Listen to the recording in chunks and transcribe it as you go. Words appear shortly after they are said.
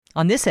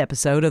on this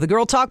episode of the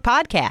Girl Talk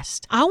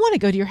Podcast. I want to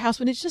go to your house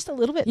when it's just a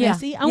little bit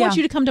messy. I want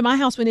you to come to my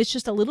house when it's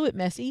just a little bit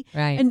messy.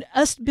 Right. And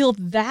us build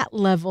that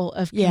level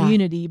of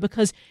community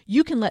because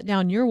you can let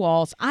down your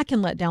walls. I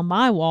can let down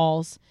my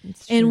walls.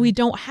 And we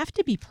don't have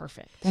to be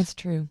perfect. That's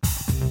true.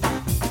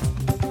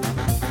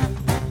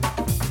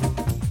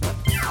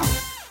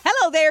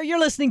 Hello there. You're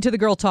listening to the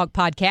Girl Talk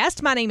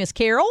Podcast. My name is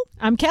Carol.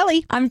 I'm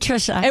Kelly. I'm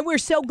Trisha. And we're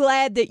so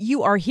glad that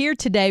you are here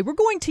today. We're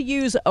going to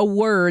use a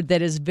word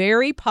that is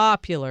very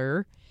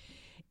popular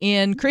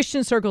in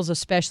Christian circles,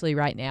 especially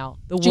right now.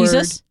 The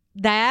Jesus.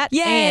 Word that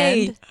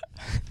Yay. and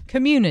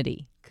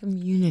community.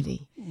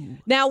 Community.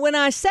 Now, when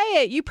I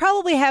say it, you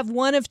probably have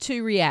one of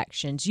two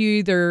reactions. You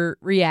either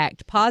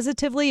react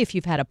positively if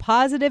you've had a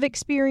positive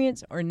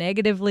experience or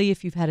negatively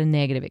if you've had a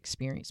negative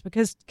experience,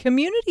 because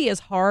community is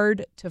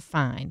hard to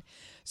find.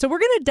 So we're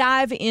going to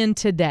dive in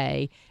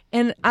today.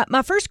 And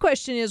my first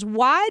question is,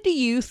 why do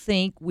you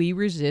think we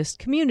resist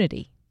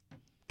community,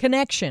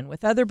 connection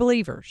with other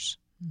believers?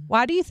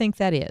 Why do you think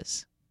that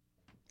is?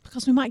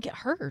 Because we might get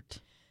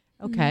hurt.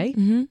 Okay.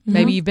 Mm-hmm.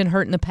 Maybe you've been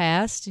hurt in the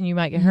past and you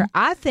might get hurt.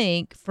 I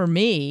think for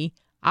me,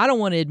 I don't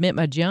want to admit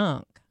my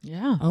junk.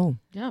 Yeah. Oh.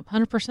 Yeah,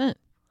 100%.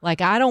 Like,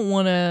 I don't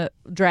want to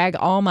drag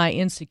all my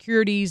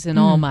insecurities and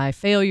all my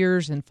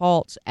failures and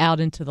faults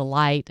out into the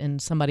light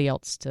and somebody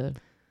else to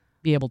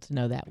be able to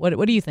know that.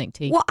 What do you think,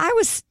 T? Well, I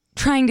was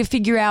trying to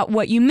figure out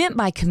what you meant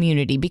by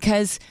community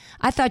because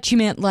I thought you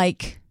meant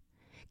like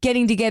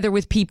getting together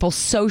with people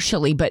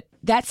socially, but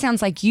that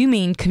sounds like you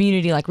mean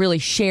community, like really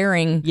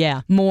sharing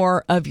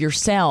more of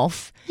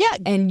yourself. Yeah.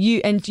 And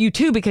you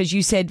too, because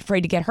you said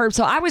afraid to get hurt.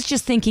 So I was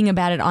just thinking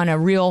about it on a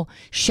real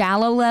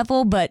shallow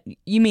level, but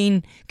you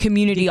mean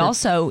community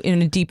also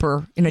in a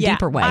deeper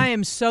way. I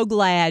am so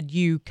glad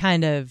you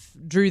kind of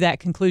drew that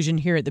conclusion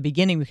here at the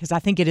beginning, because I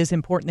think it is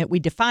important that we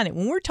define it.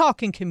 When we're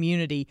talking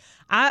community,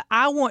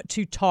 I want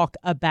to talk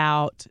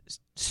about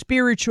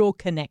spiritual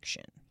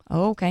connection.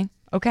 Oh, okay.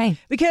 Okay.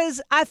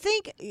 Because I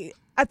think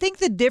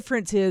the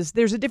difference is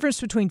there's a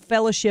difference between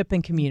fellowship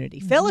and community.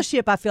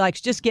 Fellowship, I feel like,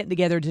 is just getting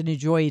together to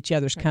enjoy each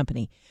other's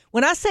company.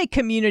 When I say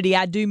community,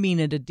 I do mean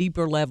at a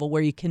deeper level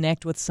where you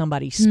connect with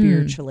somebody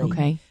spiritually.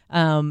 Okay.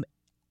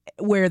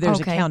 Where there's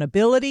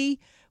accountability,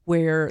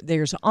 where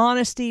there's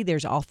honesty,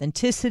 there's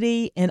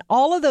authenticity, and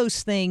all of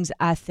those things,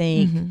 I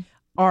think,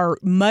 are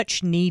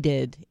much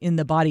needed in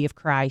the body of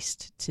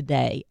Christ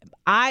today.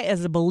 I,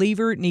 as a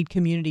believer, need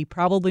community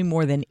probably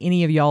more than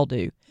any of y'all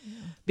do.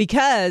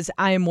 Because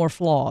I am more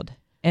flawed,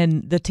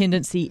 and the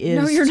tendency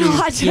is no, you're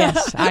not.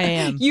 Yes, I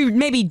am. You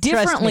may be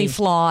differently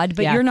flawed,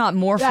 but you're not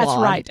more flawed. That's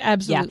right.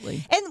 Absolutely.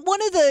 Yeah. And one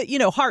of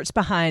the hearts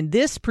behind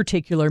this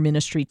particular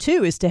ministry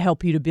too is to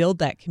help you to build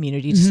that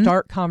community, to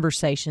start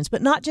conversations,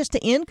 but not just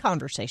to end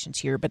conversations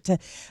here, but to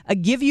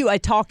give you a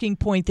talking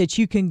point that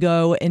you can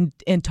go and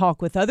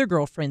talk with other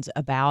girlfriends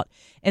about,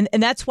 and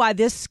that's why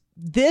this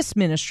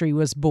ministry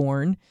was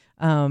born.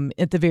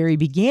 At the very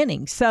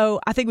beginning. So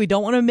I think we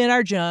don't want to admit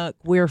our junk.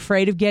 We're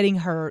afraid of getting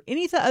hurt.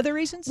 Any other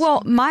reasons?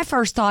 Well, my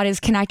first thought is,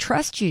 can I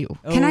trust you?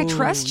 Can I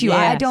trust you?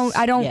 Yes.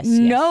 I don't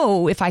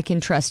know if I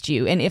can trust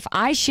you. And if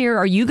I share,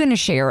 are you going to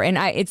share? And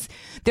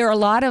there are a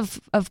lot of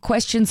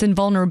questions and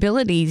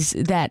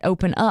vulnerabilities that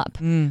open up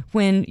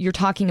when you're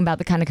talking about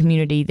the kind of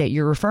community that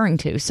you're referring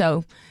to.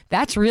 So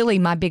that's really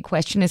my big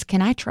question is,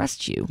 can I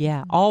trust you?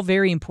 Yeah, all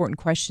very important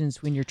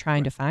questions when you're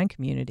trying to find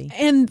community.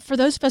 And for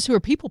those of us who are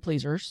people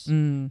pleasers,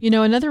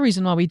 another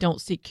reason why we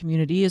don't seek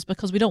community is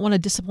because we don't want to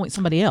disappoint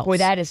somebody else. Boy,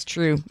 that is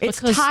true. It's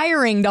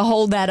tiring to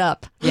hold that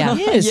up. Yeah.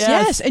 It is,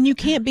 yes. And you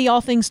can't be all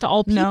things to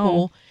all people.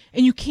 No.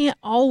 And you can't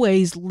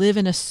always live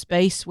in a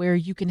space where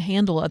you can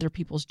handle other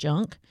people's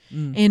junk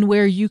and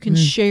where you can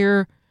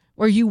share,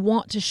 where you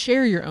want to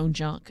share your own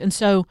junk. And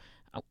so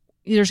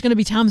there's going to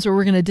be times where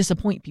we're going to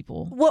disappoint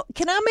people. Well,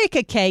 can I make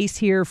a case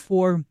here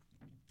for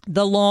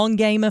the long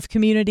game of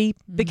community?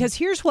 Because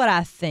here's what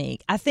I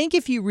think. I think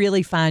if you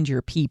really find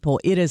your people,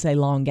 it is a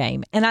long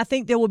game. And I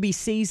think there will be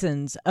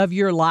seasons of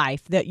your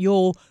life that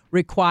you'll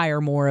require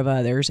more of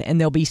others,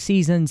 and there'll be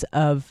seasons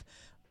of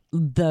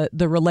the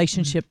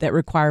relationship that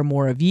require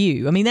more of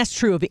you. I mean, that's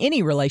true of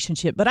any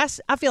relationship, but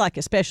I feel like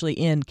especially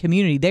in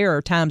community, there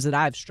are times that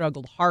I've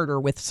struggled harder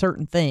with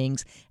certain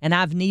things, and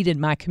I've needed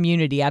my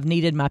community. I've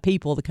needed my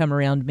people to come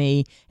around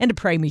me and to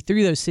pray me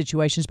through those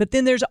situations. But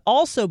then there's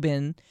also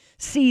been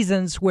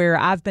seasons where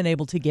I've been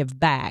able to give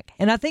back.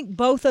 And I think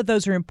both of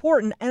those are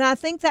important. And I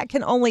think that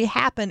can only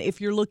happen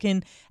if you're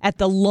looking at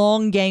the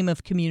long game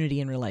of community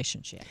and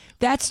relationship.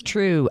 That's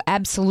true.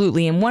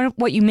 Absolutely. And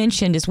what you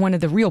mentioned is one of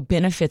the real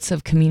benefits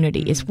of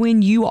community is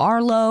when you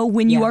are low,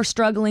 when you are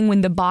struggling, when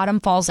the bottom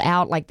falls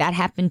out, like that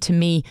happened to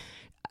me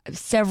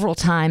several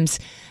times.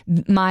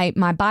 My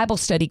Bible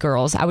study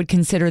girls, I would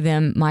consider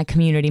them my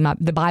community,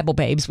 the Bible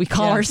babes. We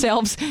call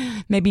ourselves,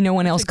 maybe no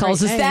one else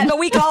calls us that, but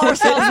we call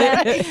ourselves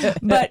that.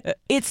 But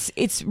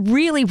it's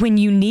really when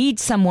you need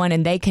someone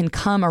and they can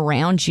come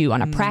around you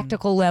on a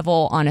practical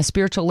level, on a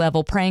spiritual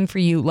level, praying for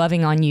you,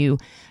 loving on you.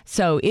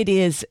 So it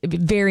is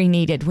very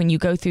needed when you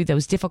go through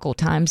those difficult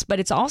times, but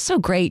it's also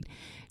great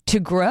to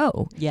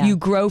grow. Yeah. You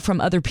grow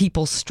from other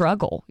people's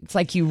struggle. It's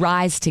like you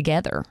rise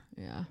together.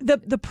 Yeah.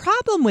 The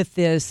problem with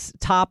this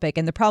topic,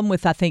 and the problem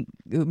with, I think,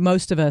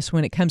 most of us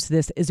when it comes to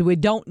this, is we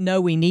don't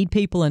know we need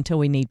people until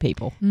we need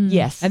people.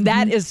 Yes. And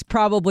that is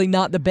probably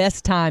not the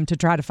best time to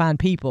try to find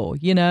people,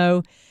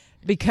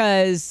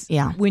 because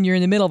when you're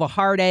in the middle of a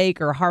heartache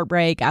or a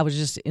heartbreak. I was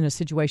just in a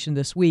situation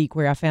this week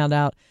where I found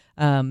out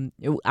I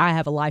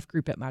have a life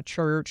group at my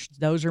church.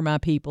 Those are my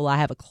people. I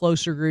have a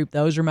closer group.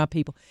 Those are my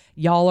people.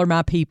 Y'all are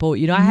my people.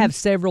 I have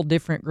several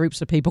different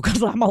groups of people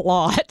because I'm a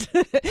lot.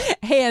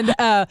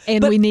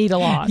 and we need a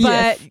lot.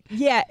 But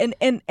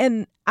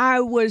and I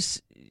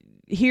was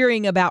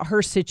hearing about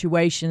her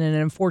situation, and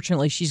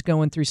unfortunately she's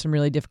going through some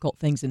really difficult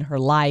things in her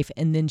life,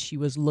 and then she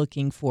was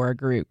looking for a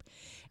group.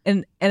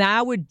 And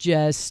I would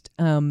just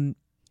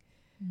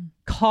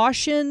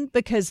caution,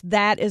 because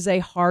that is a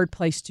hard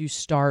place to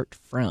start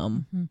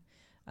from,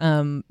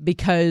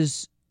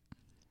 because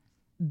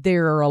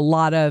there are a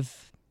lot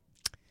of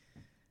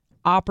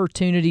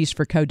opportunities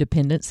for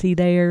codependency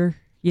there,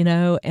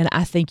 and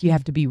I think you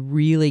have to be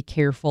really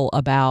careful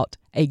about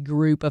a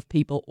group of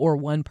people or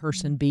one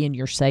person being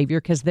your savior,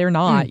 because they're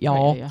not,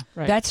 y'all.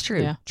 Right. That's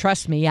true. Yeah.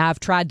 Trust me,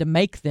 I've tried to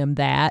make them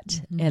that,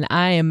 and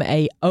I am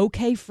a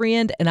okay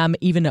friend, and I'm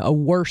even a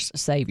worse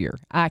savior.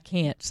 I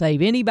can't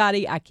save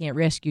anybody. I can't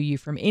rescue you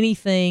from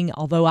anything,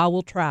 although I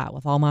will try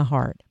with all my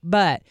heart.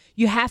 But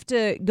you have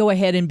to go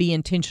ahead and be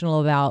intentional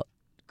about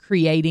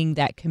creating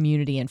that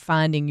community and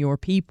finding your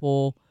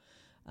people.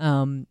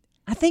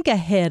 I think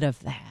ahead of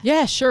that.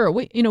 Yeah, sure.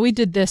 We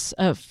did this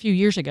a few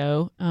years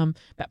ago,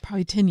 about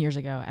probably 10 years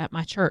ago at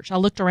my church. I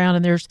looked around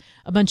and there's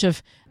a bunch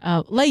of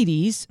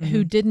ladies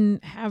who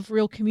didn't have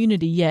real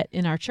community yet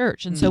in our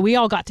church. And so we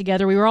all got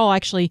together. We were all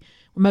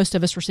most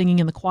of us were singing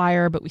in the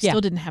choir, but we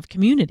still didn't have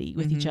community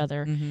with each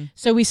other.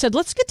 So we said,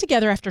 let's get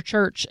together after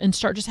church and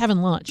start just having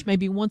lunch,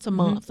 maybe once a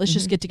month. Let's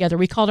just get together.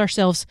 We called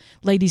ourselves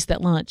Ladies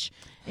That Lunch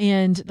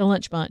and the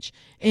Lunch Bunch.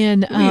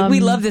 And we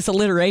love this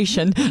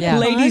alliteration. Yeah.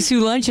 Ladies who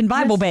lunch and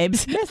Bible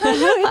babes. Yes,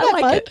 I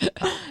like it.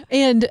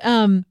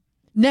 And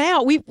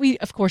now we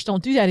of course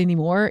don't do that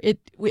anymore. It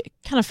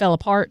kind of fell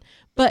apart.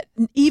 But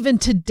even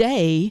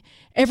today,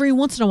 every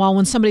once in a while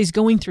when somebody's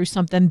going through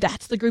something,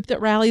 that's the group that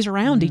rallies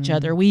around each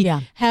other.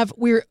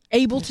 We're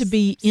able to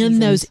be in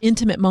those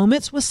intimate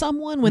moments with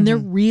someone when they're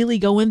really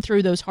going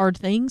through those hard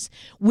things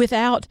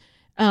without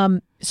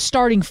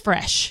starting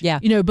fresh. Yeah.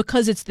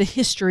 Because it's the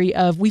history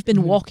of we've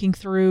been walking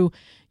through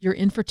your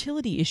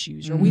infertility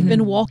issues, or we've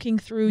been walking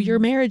through your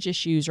marriage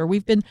issues, or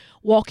we've been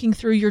walking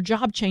through your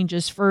job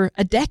changes for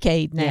a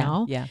decade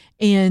now. Yeah.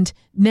 And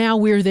now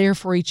we're there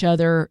for each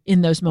other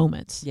in those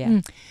moments.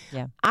 Yeah.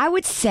 I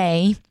would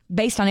say,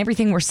 based on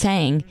everything we're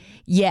saying,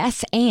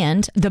 yes,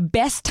 and the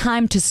best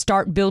time to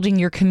start building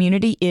your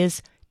community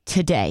is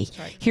today.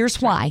 Right. Here's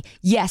why.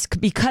 Yes,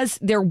 because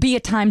there'll be a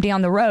time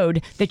down the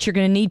road that you're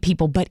going to need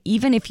people, but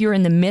even if you're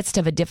in the midst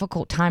of a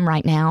difficult time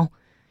right now,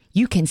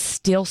 you can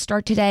still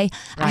start today.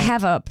 Right. I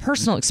have a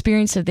personal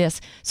experience of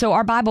this. So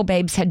our Bible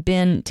babes had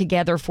been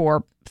together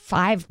for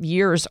 5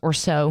 years or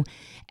so.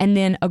 And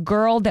then a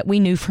girl that we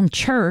knew from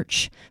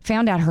church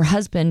found out her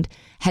husband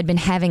had been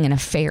having an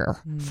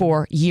affair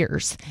for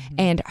years.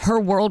 And her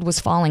world was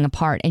falling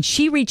apart. And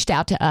she reached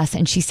out to us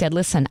and she said,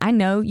 listen, I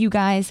know you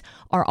guys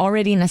are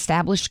already an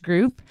established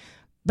group,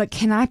 but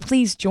can I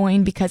please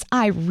join, because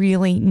I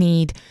really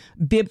need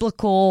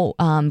biblical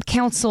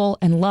counsel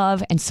and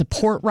love and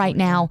support right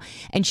now.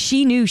 And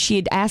she knew she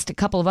had asked a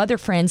couple of other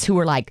friends who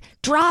were like,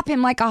 drop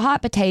him like a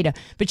hot potato.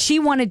 But she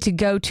wanted to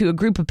go to a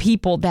group of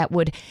people that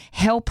would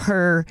help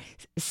her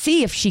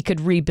see if she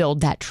could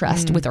rebuild that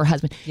trust with her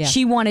husband. Yeah.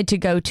 She wanted to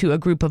go to a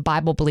group of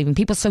Bible-believing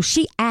people. So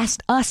she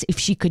asked us if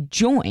she could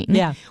join,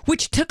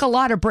 which took a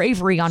lot of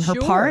bravery on her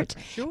part.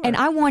 Sure. And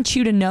I want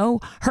you to know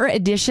her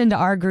addition to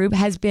our group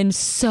has been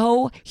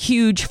so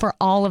huge for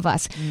all of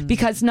us,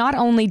 because not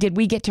only did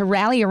we get to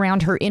rally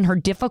around her in her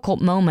difficult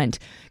moment,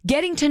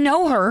 getting to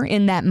know her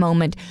in that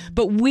moment,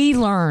 but we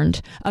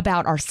learned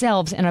about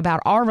ourselves and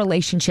about our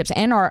relationships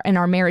and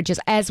our marriages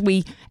as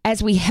we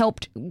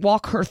helped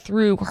walk her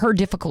through her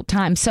difficult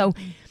time. So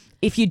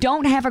if you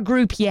don't have a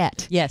group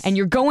yet, and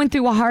you're going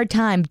through a hard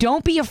time,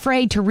 don't be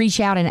afraid to reach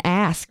out and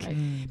ask,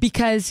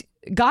 because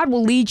God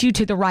will lead you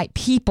to the right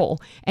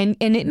people. And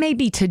it may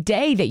be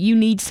today that you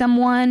need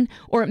someone,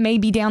 or it may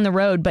be down the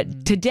road,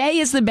 but today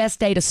is the best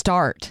day to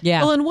start.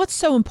 Yeah. Well, and what's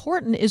so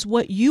important is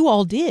what you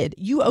all did.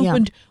 You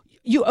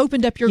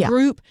opened up your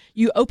group,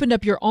 you opened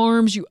up your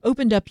arms, you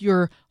opened up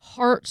your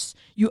hearts,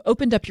 you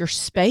opened up your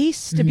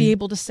space to be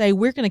able to say,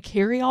 we're going to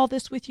carry all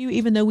this with you,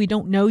 even though we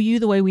don't know you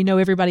the way we know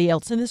everybody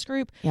else in this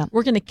group. Yeah.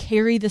 We're going to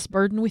carry this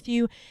burden with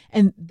you.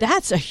 And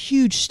that's a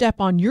huge step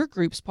on your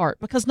group's part,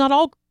 because not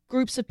all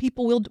groups of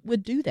people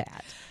would do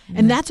that.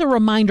 And that's a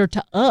reminder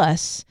to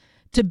us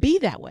to be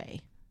that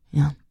way.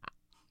 Yeah.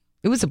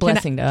 It was a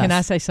blessing to us. Can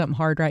I say something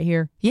hard right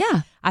here?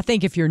 Yeah. I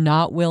think if you're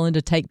not willing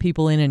to take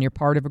people in and you're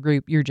part of a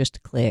group, you're just a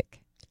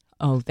clique.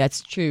 Oh,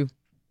 that's true.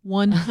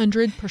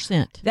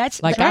 100%.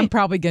 That's like, I'm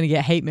probably going to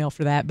get hate mail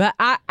for that, but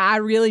I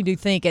really do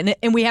think, and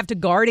we have to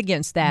guard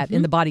against that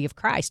in the body of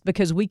Christ,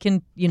 because we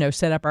can,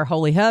 set up our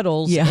holy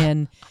huddles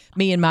and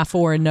me and my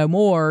 4 and no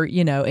more,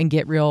 and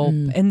get real,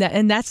 and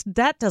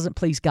that doesn't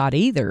please God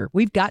either.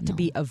 We've got to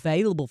be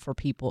available for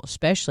people,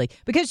 especially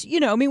because,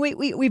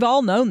 we've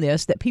all known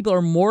this, that people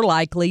are more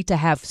likely to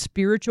have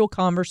spiritual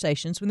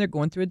conversations when they're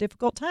going through a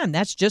difficult time.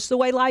 That's just the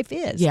way life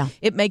is. Yeah.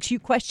 It makes you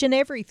question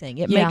everything.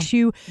 It makes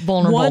you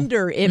vulnerable.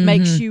 Wonder. It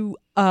makes you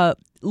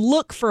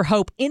look for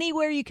hope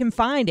anywhere you can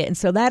find it. And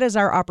so that is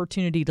our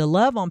opportunity to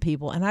love on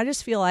people. And I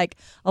just feel like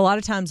a lot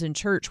of times in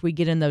church, we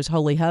get in those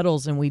holy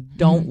huddles and we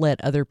don't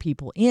let other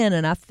people in.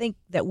 And I think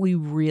that we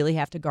really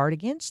have to guard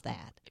against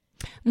that.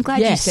 I'm glad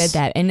you said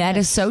that. And that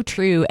is so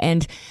true.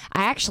 And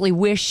I actually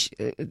wish,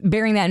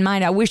 bearing that in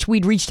mind, I wish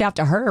we'd reached out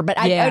to her. But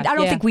I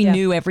don't think we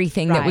knew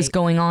everything that was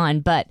going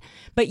on. But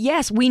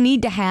yes, we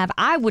need to have,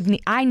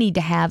 I need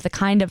to have the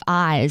kind of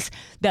eyes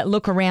that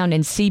look around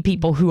and see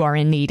people who are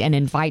in need and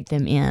invite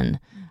them in.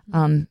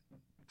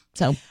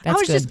 So that's I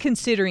was good. just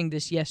considering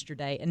this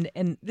yesterday,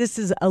 and this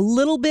is a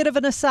little bit of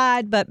an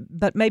aside, but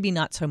maybe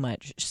not so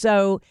much.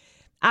 So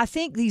I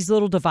think these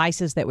little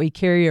devices that we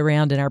carry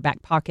around in our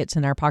back pockets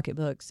and our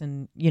pocketbooks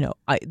and,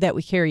 that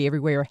we carry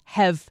everywhere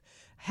have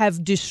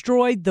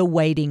destroyed the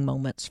waiting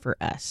moments for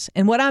us.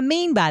 And what I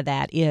mean by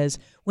that is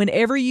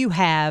whenever you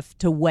have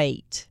to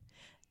wait,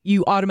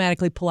 you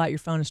automatically pull out your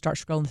phone and start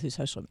scrolling through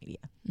social media.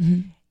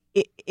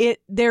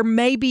 There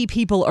may be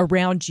people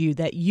around you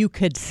that you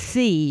could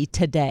see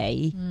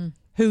today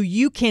who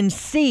you can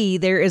see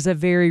there is a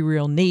very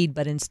real need,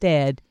 but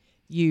instead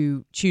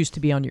you choose to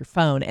be on your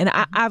phone. And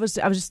I was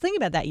just thinking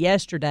about that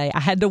yesterday.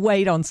 I had to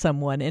wait on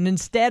someone, and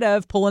instead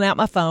of pulling out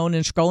my phone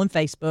and scrolling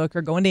Facebook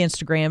or going to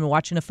Instagram and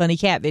watching a funny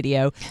cat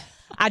video,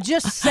 I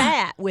just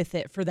sat with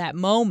it for that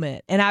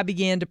moment, and I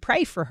began to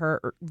pray for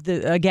her,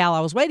 a gal I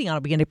was waiting on. I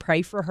began to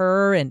pray for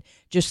her and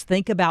just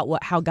think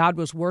about how God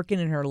was working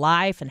in her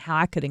life and how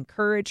I could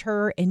encourage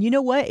her. And you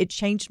know what? It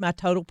changed my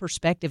total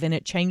perspective, and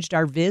it changed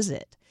our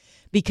visit,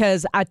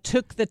 because I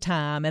took the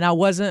time and I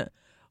wasn't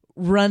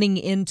running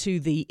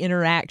into the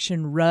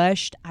interaction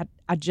rushed.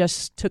 I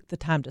just took the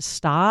time to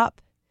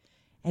stop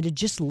and to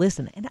just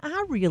listen. And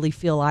I really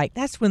feel like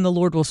that's when the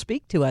Lord will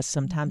speak to us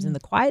sometimes in the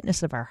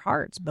quietness of our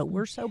hearts. But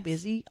we're so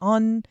busy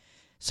on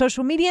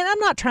social media. And I'm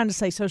not trying to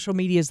say social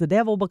media is the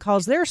devil,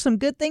 because there are some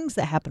good things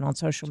that happen on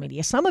social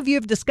media. Some of you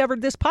have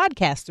discovered this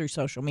podcast through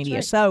social media.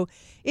 Right. So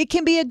it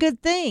can be a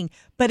good thing,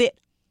 but it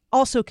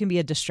also can be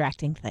a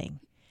distracting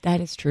thing.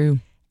 That is true.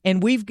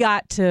 And we've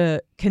got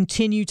to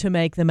continue to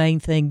make the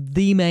main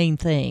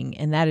thing,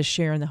 and that is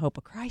sharing the hope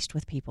of Christ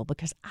with people,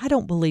 because I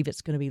don't believe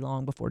it's going to be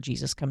long before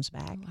Jesus comes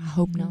back. I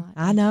hope not.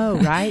 I know,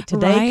 right?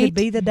 Today Right? could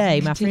be the day.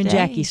 My friend Today.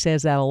 Jackie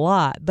says that a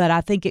lot, but I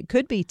think it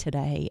could be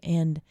today.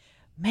 And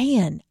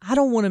man, I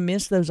don't want to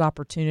miss those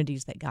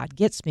opportunities that God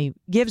gives me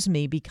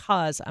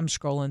because I'm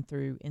scrolling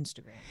through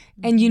Instagram.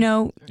 And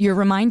you're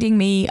reminding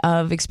me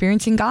of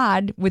experiencing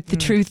God with the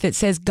truth that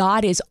says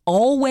God is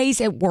always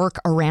at work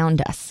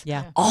around us.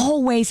 Yeah.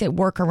 Always at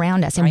work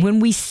around us. And Right. when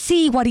we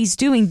see what he's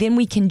doing, then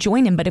we can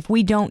join him. But if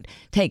I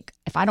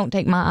don't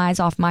take my eyes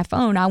off my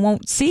phone, I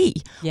won't see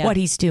what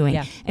he's doing.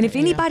 Yeah. And if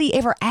anybody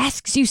ever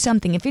asks you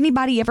something, if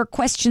anybody ever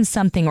questions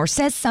something or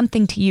says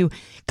something to you,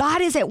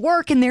 God is at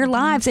work in their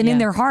lives and in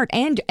their heart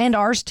and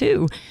ours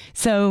too.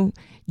 So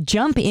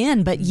jump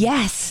in. But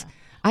yes,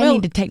 I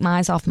need to take my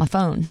eyes off my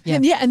phone.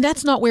 And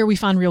that's not where we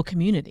find real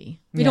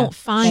community. We don't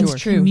find That's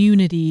true.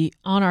 community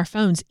on our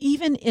phones,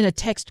 even in a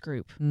text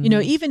group.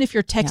 Even if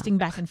you're texting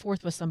back and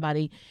forth with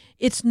somebody,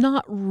 it's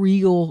not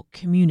real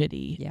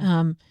community.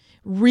 Yeah.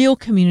 Real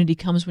community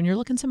comes when you're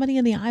looking somebody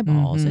in the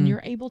eyeballs and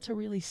you're able to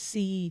really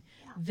see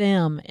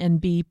them and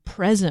be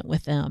present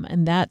with them.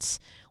 And that's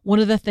one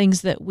of the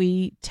things that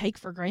we take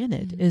for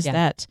granted is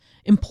that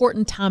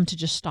important time to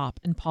just stop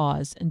and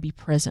pause and be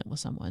present with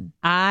someone.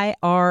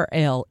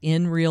 IRL,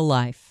 in real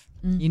life.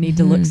 You need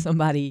to look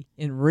somebody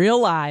in real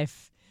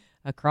life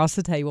across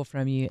the table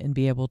from you and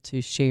be able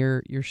to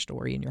share your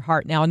story and your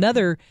heart. Now,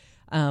 another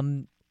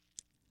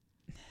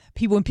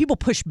when people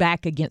push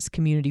back against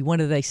community,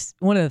 one of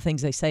the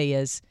things they say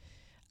is,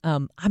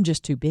 "I'm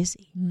just too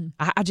busy.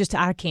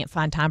 I can't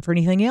find time for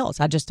anything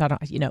else. I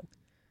don't."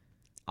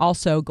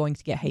 Also, going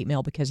to get hate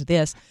mail because of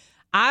this.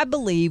 I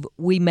believe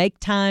we make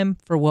time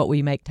for what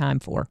we make time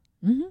for.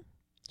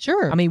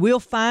 Sure. I mean, we'll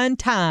find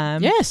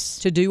time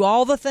to do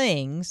all the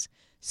things.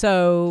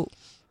 So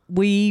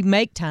we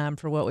make time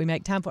for what we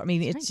make time for. I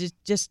mean, it's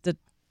just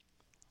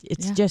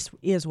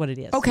is what it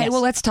is. Okay, well,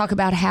 let's talk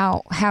about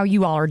how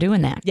you all are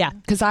doing that. Yeah.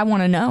 Because I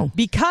want to know.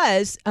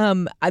 Because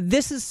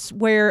this is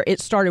where it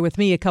started with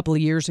me a couple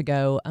of years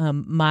ago.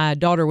 My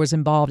daughter was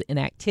involved in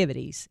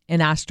activities,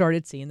 and I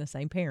started seeing the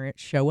same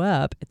parents show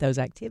up at those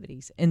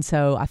activities. And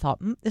so I thought,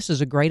 this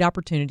is a great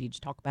opportunity to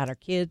talk about our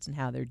kids and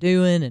how they're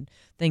doing and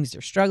things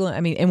they're struggling.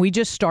 I mean, and we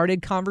just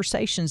started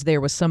conversations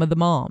there with some of the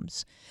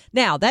moms.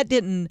 Now, that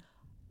didn't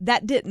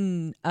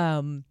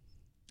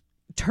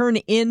turn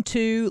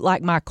into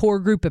like my core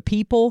group of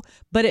people,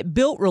 but it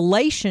built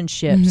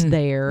relationships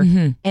there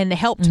and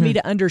helped me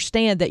to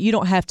understand that you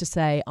don't have to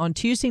say on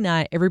Tuesday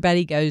night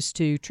everybody goes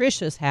to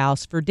Trisha's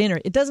house for dinner.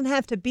 It doesn't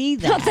have to be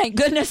that. Oh, thank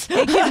goodness.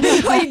 You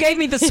gave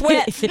me the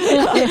sweat.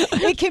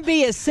 It can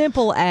be as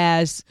simple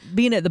as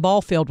being at the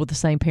ball field with the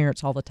same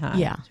parents all the time.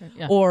 Yeah.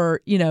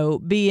 Or,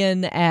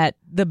 being at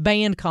the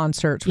band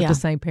concerts with the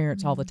same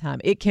parents all the time.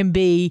 It can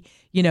be,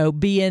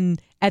 being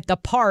at the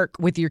park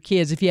with your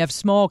kids if you have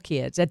small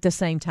kids at the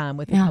same time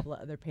with a couple of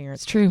other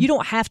parents. It's true. You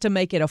don't have to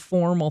make it a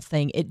formal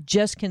thing. It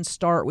just can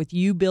start with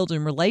you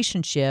building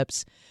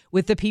relationships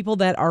with the people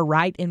that are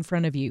right in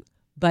front of you.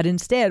 But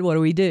instead,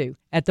 what do?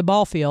 At the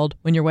ball field,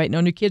 when you're waiting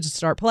on your kids to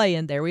start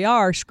playing, there we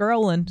are,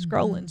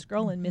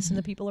 scrolling, missing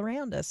the people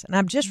around us. And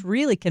I'm just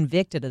really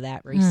convicted of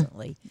that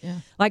recently. Yeah.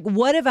 Like,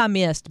 what have I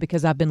missed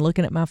because I've been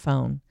looking at my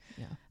phone?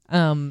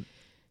 Yeah.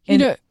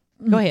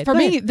 Go ahead. For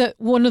me,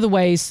 one of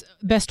the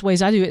best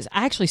ways I do is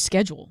I actually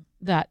schedule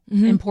that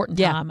important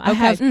time. I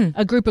have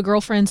a group of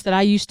girlfriends that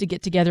I used to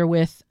get together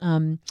with,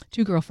 2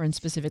 girlfriends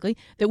specifically,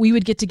 that we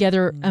would get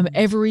together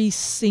every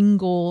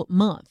single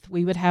month.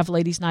 We would have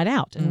ladies' night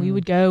out, and we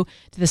would go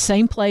to the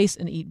same place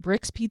and eat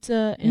Brick's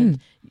Pizza and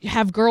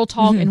have girl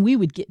talk, and we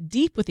would get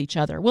deep with each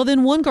other. Well,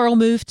 then one girl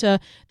moved to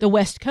the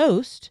West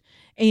Coast,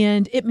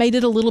 and it made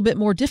it a little bit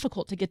more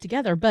difficult to get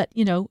together, but,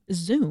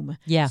 Zoom.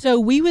 Yeah. So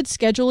we would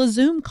schedule a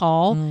Zoom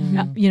call,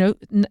 9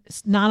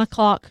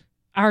 o'clock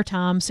our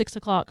time, 6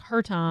 o'clock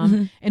her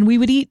time, and we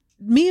would eat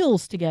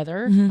meals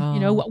together.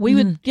 We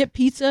would get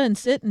pizza and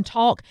sit and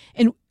talk,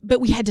 but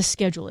we had to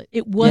schedule it.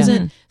 It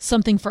wasn't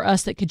something for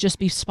us that could just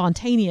be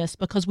spontaneous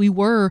because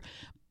we're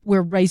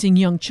raising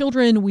young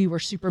children. We were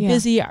super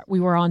busy. We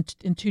were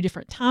in 2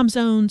 different time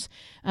zones.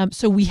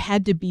 So we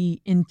had to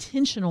be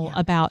intentional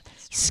about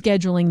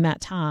scheduling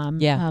that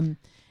time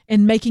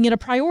and making it a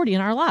priority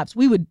in our lives.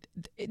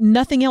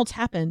 Nothing else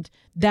happened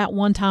that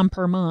one time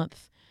per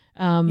month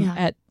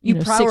at you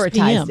 6 prioritized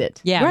p.m.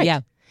 it. Yeah, right.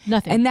 yeah.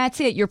 Nothing. And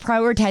that's it. You're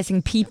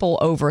prioritizing people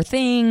over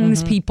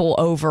things, people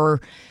over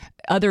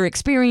other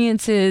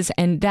experiences,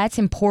 and that's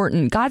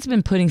important. God's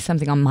been putting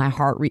something on my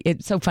heart.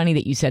 It's so funny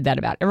that you said that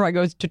about everyone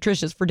goes to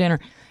Trisha's for dinner.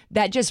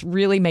 That just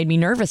really made me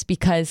nervous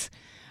because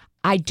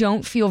I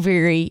don't feel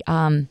very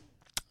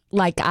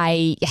like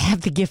I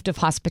have the gift of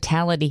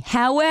hospitality.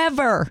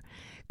 However,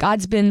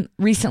 God's been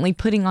recently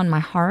putting on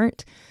my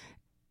heart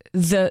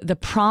the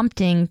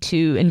prompting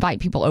to invite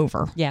people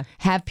over,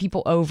 have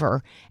people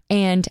over.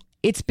 And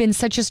it's been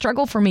such a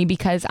struggle for me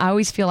because I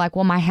always feel like,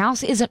 well, my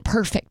house isn't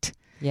perfect.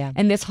 Yeah.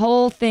 And this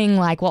whole thing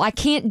like, well, I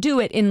can't do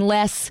it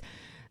unless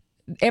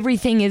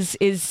everything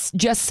is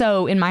just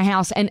so in my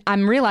house. And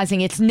I'm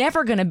realizing it's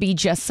never going to be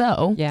just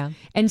so. Yeah.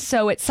 And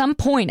so at some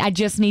point, I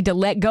just need to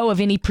let go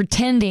of any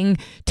pretending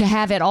to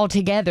have it all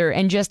together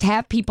and just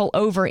have people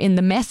over in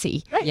the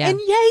messy. Right. Yeah. And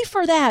yay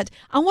for that.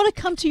 I want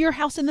to come to your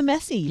house in the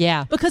messy.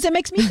 Yeah. Because it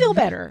makes me feel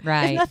better.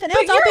 Right. If nothing But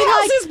else, I'll your be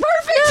house like, is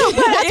perfect. no,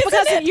 but that's Isn't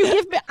because it? you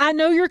give me, I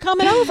know you're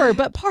coming over.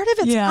 But part of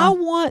it's I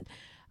want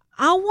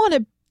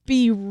to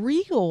be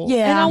real.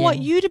 Yeah. And I want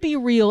you to be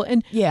real.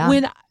 And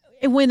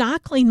when I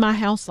clean my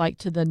house like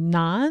to the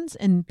nines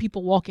and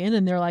people walk in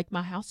and they're like,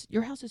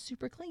 your house is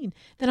super clean,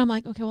 then I'm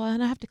like, okay, well,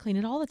 and I have to clean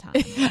it all the time.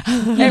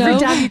 Every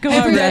time you come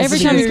over, every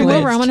time you come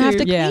over, I'm going to have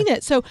to Yeah. clean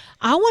it. So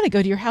I want to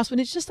go to your house when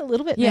it's just a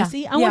little bit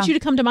messy. I want you to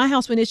come to my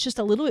house when it's just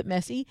a little bit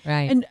messy.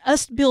 Right. And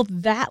us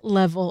build that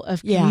level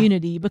of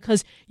community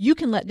because you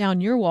can let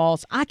down your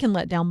walls. I can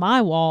let down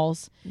my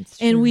walls.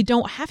 And we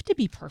don't have to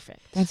be perfect.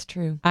 That's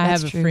true. I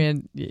have a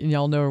friend, and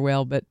y'all know her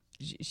well, but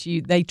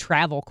they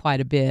travel quite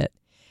a bit.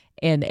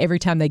 And every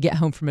time they get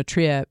home from a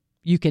trip,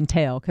 you can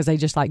tell because they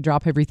just like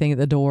drop everything at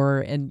the door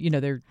and,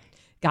 they're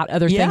got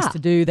other things to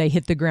do. They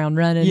hit the ground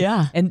running.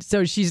 Yeah. And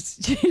so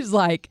she's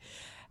like,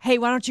 hey,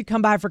 why don't you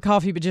come by for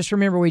coffee? But just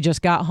remember, we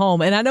just got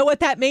home. And I know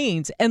what that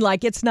means. And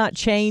like, it's not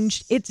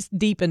changed. It's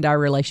deepened our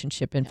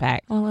relationship, in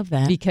fact. I love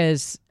that.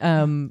 Because,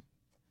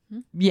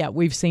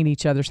 we've seen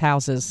each other's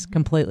houses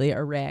completely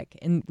a wreck.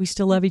 And we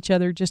still love each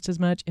other just as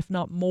much, if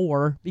not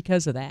more,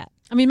 because of that.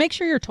 I mean, make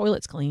sure your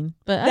toilet's clean.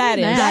 But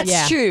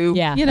That's true.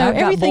 Yeah. I've got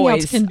everything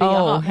else boys. can be.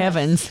 Oh,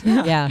 heavens.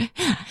 Yeah.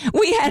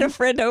 We had a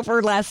friend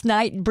over last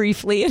night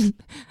briefly, and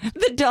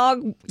the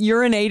dog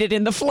urinated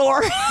in the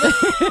floor.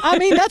 I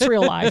mean, that's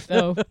real life,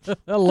 though.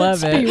 I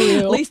love Let's it. be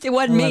real. At least it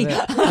wasn't me.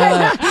 It.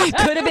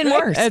 Could have been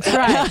worse. That's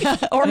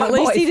right. Or my At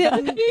least boys. he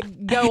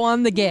didn't go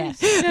on the guess.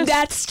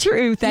 That's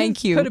true.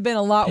 Thank you. Could have been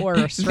a lot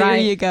worse. There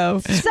Right? you go.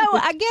 So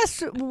I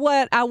guess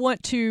what I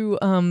want to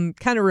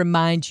kind of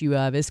remind you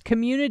of is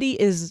community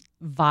is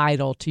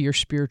vital to your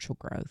spiritual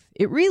growth.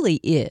 It really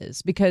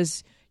is,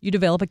 because you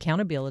develop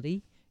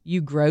accountability,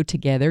 you grow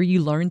together,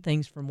 you learn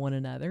things from one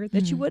another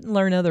that you wouldn't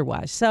learn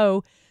otherwise.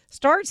 So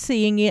start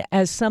seeing it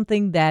as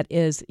something that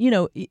is,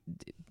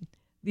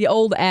 the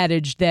old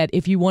adage that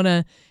if you want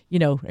to,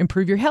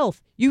 improve your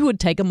health, you would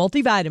take a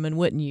multivitamin,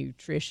 wouldn't you,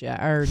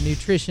 Tricia, our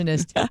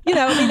nutritionist?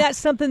 That's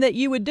something that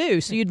you would do.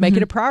 So you'd make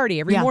it a priority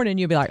every morning.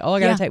 You'd be like, oh, I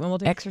got to take my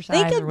multivitamin.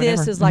 Exercise. Think of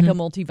this as like a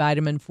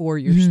multivitamin for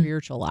your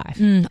spiritual life.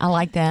 I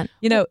like that.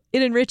 It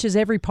enriches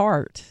every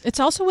part. It's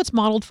also what's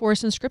modeled for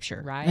us in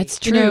Scripture. Right. That's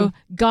true.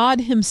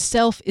 God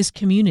himself is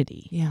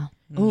community. Yeah.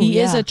 He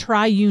is a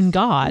triune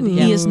God.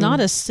 He is not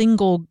a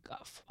single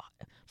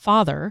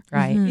Father.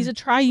 Right. He's a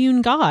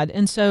triune God.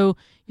 And so,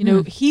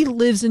 he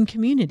lives in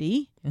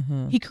community.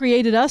 He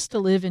created us to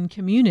live in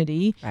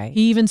community. Right.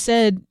 He even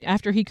said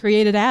after he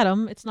created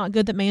Adam, it's not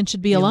good that man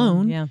should be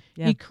alone. Yeah.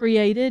 He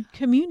created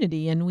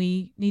community, and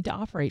we need to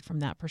operate from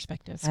that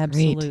perspective.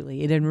 Absolutely.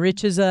 Great. It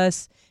enriches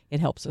us. It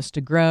helps us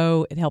to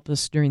grow. It helps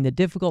us during the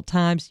difficult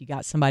times. You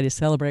got somebody to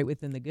celebrate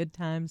with in the good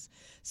times.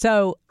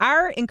 So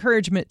our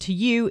encouragement to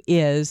you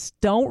is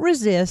don't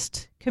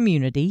resist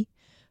community.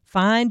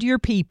 Find your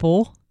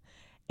people.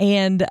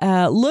 And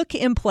look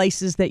in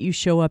places that you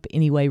show up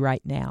anyway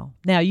right now.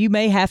 Now, you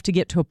may have to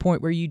get to a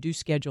point where you do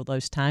schedule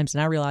those times,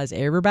 and I realize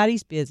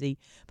everybody's busy,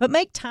 but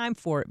make time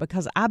for it,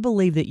 because I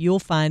believe that you'll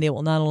find it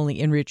will not only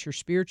enrich your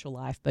spiritual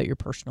life, but your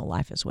personal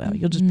life as well.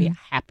 You'll just be a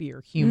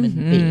happier human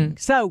being.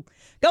 So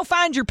go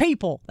find your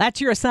people. That's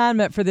your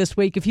assignment for this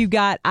week. If you've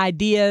got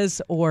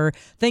ideas or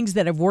things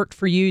that have worked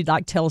for you, you'd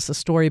like to tell us a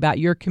story about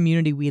your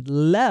community, we'd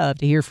love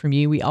to hear from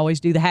you. We always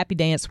do the happy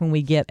dance when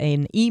we get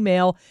an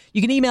email.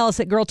 You can email us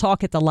at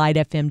girltalk@thelightfm.org.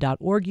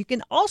 You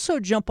can also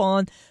jump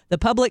on the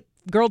public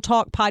Girl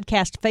Talk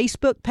Podcast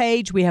Facebook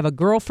page. We have a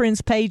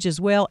girlfriends page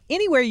as well.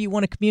 Anywhere you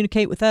want to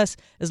communicate with us,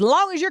 as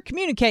long as you're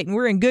communicating,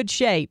 we're in good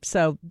shape.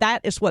 So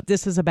that is what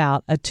this is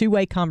about, a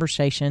two-way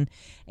conversation.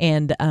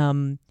 And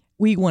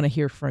we want to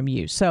hear from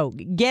you. So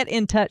get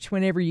in touch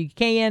whenever you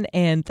can.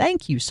 And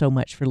thank you so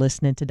much for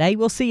listening today.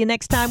 We'll see you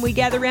next time we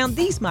gather around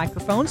these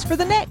microphones for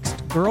the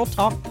next Girl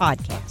Talk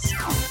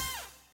Podcast.